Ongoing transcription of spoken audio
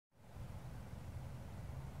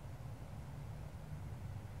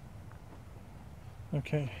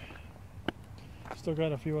Okay, still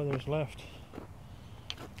got a few others left.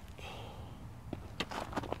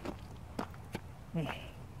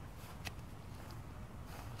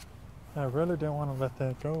 I really didn't want to let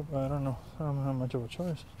that go, but I don't know how much of a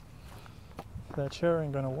choice. That chair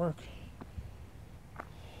ain't gonna work.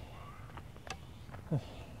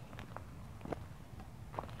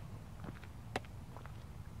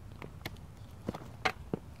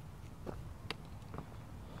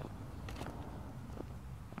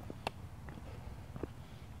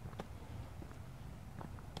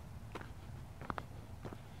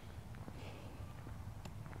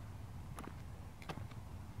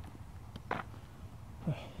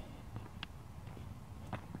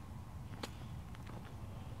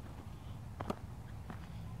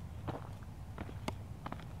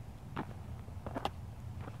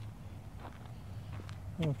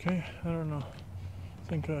 Okay, I don't know. I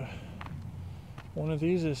think one of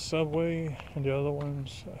these is Subway and the other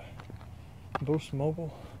one's Boost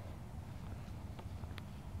Mobile.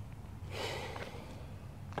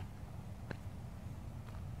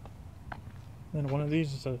 And one of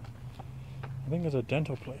these is I think it's a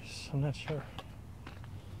dental place. I'm not sure.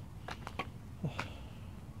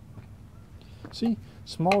 See,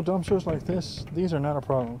 small dumpsters like this, these are not a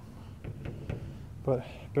problem. But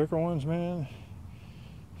bigger ones, man,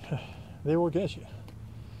 they will get you.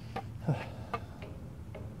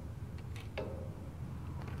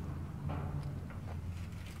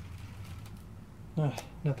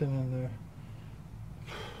 Nothing in there.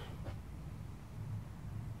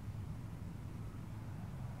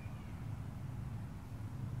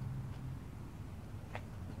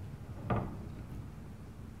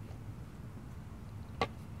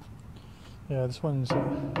 Yeah, this one's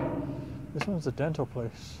a dental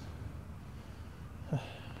place.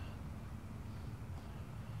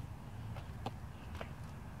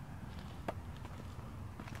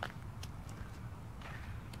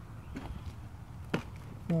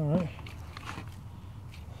 All right.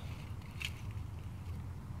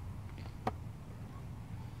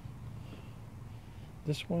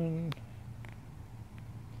 This one,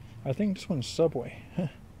 I think this one's Subway.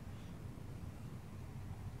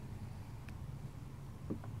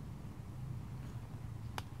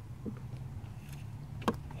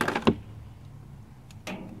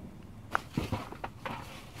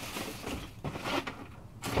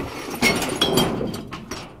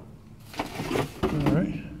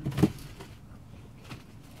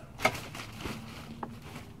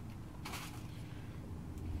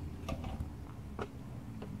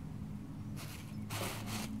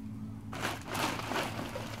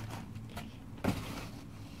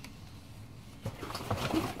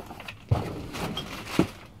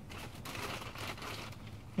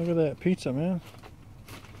 Look at that pizza, man.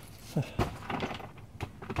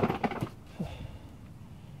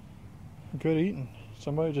 Good eating.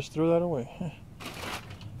 Somebody just threw that away.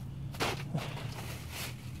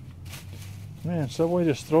 Man, Subway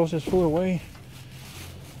just throws his food away.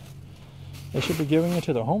 They should be giving it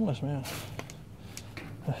to the homeless, man.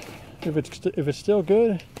 If it's still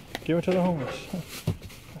good, give it to the homeless.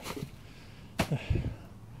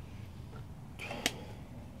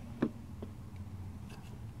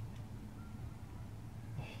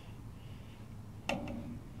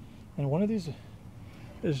 And one of these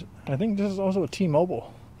is, I think this is also a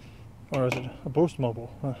T-Mobile, or is it a Boost Mobile?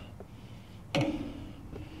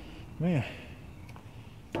 Man,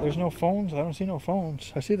 there's no phones. I don't see no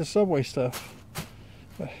phones. I see the Subway stuff.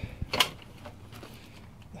 But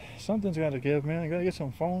something's got to give, man. I got to get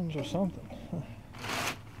some phones or something.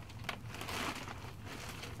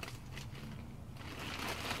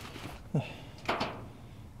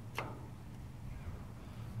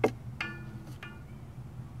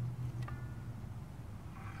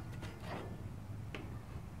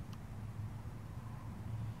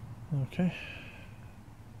 Okay.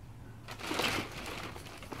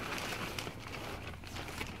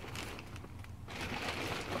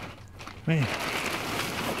 Man,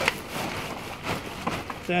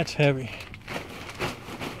 that's heavy.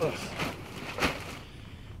 Ugh.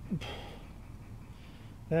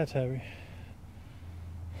 That's heavy.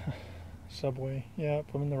 Subway, yeah,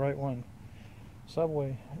 put in the right one.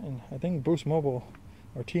 Subway, and I think Boost Mobile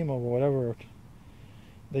or T-Mobile, whatever,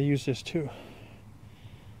 they use this too.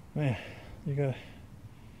 Man, you got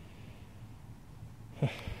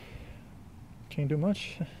can't do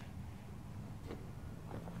much.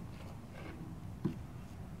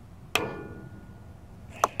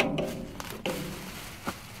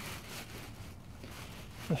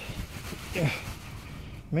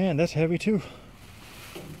 Man, that's heavy too.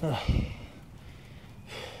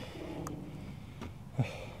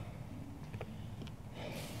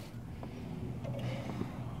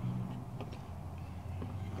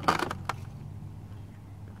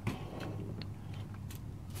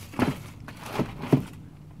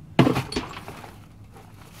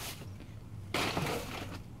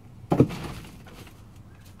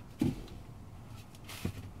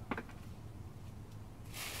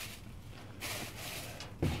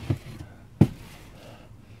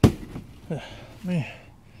 Man.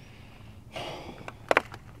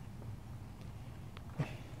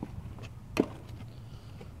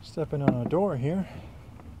 Stepping on a door here.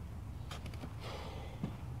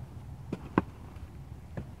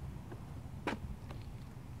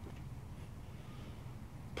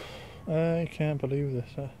 I can't believe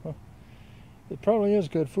this. Well, it probably is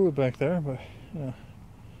good food back there, but you know,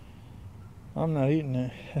 I'm not eating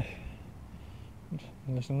it.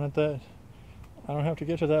 Listen, not that I don't have to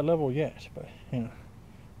get to that level yet, but you know.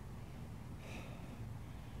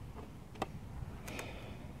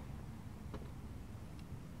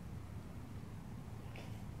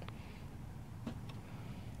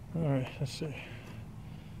 All right, let's see.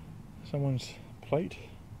 Someone's plate.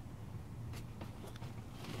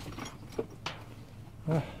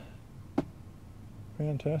 Ah,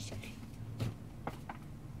 fantastic.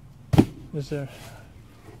 Is there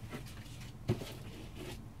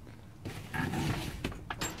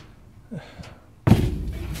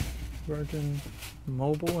Virgin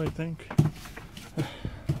Mobile, I think.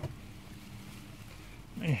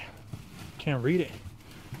 Man, can't read it.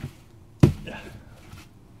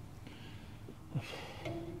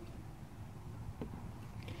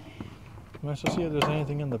 Let's see if there's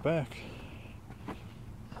anything in the back.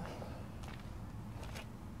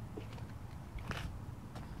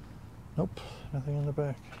 Nope, nothing in the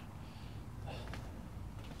back.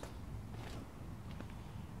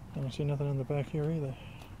 I don't see nothing in the back here either.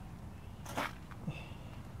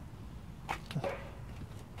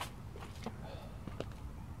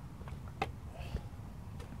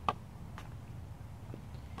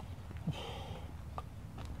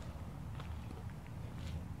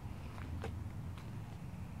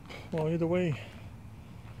 Well, either way,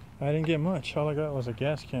 I didn't get much. All I got was a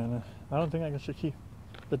gas can. I don't think I should keep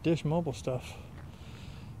the Dish Mobile stuff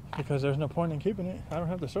because there's no point in keeping it. I don't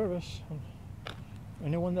have the service.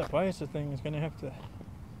 Anyone that buys the thing is going to have to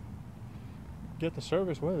get the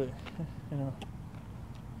service with it, you know.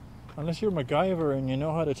 Unless you're MacGyver and you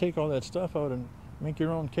know how to take all that stuff out and make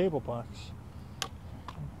your own cable box.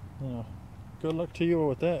 You know, good luck to you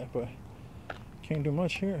with that, but can't do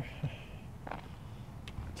much here.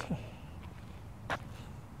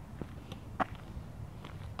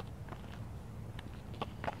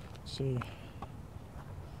 See.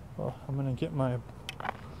 Well, I'm gonna get my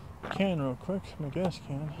can real quick, my gas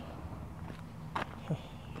can.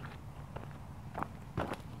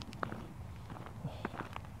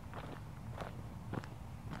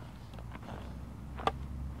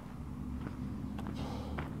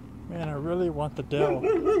 Man, I really want the Dell.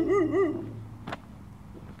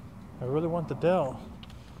 I really want the Dell.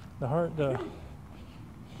 The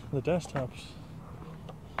desktops.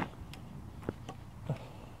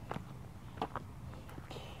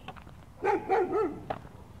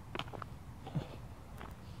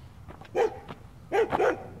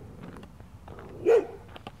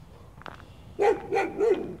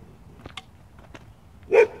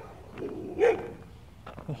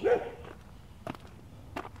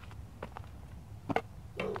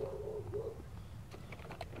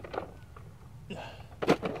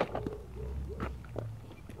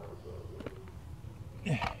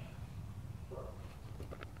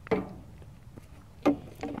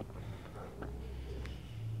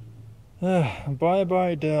 Bye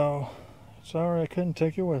bye, Dell. Sorry I couldn't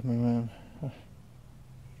take you with me, man.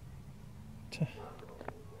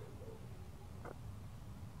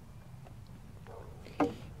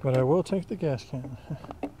 But I will take the gas can.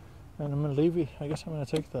 And I'm gonna leave you. I guess I'm gonna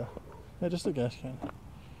take just the gas can.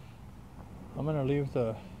 I'm gonna leave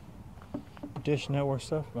the Dish Network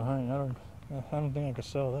stuff behind. I don't think I could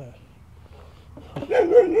sell that.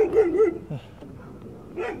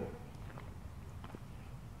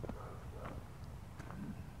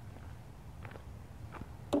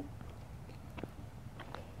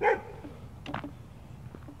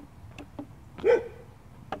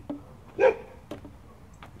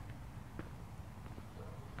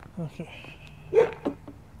 Okay.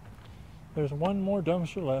 There's one more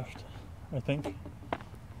dumpster left, I think.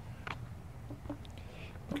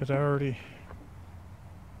 Because I already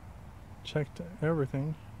checked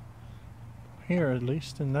everything. Here, at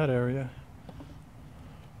least, in that area.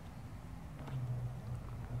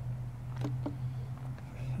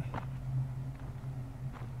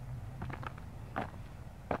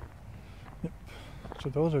 Yep. So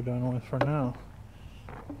those are done with for now.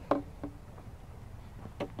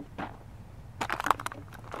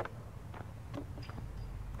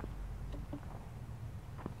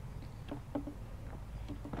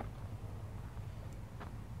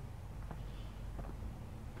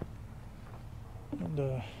 And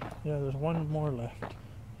yeah, there's one more left.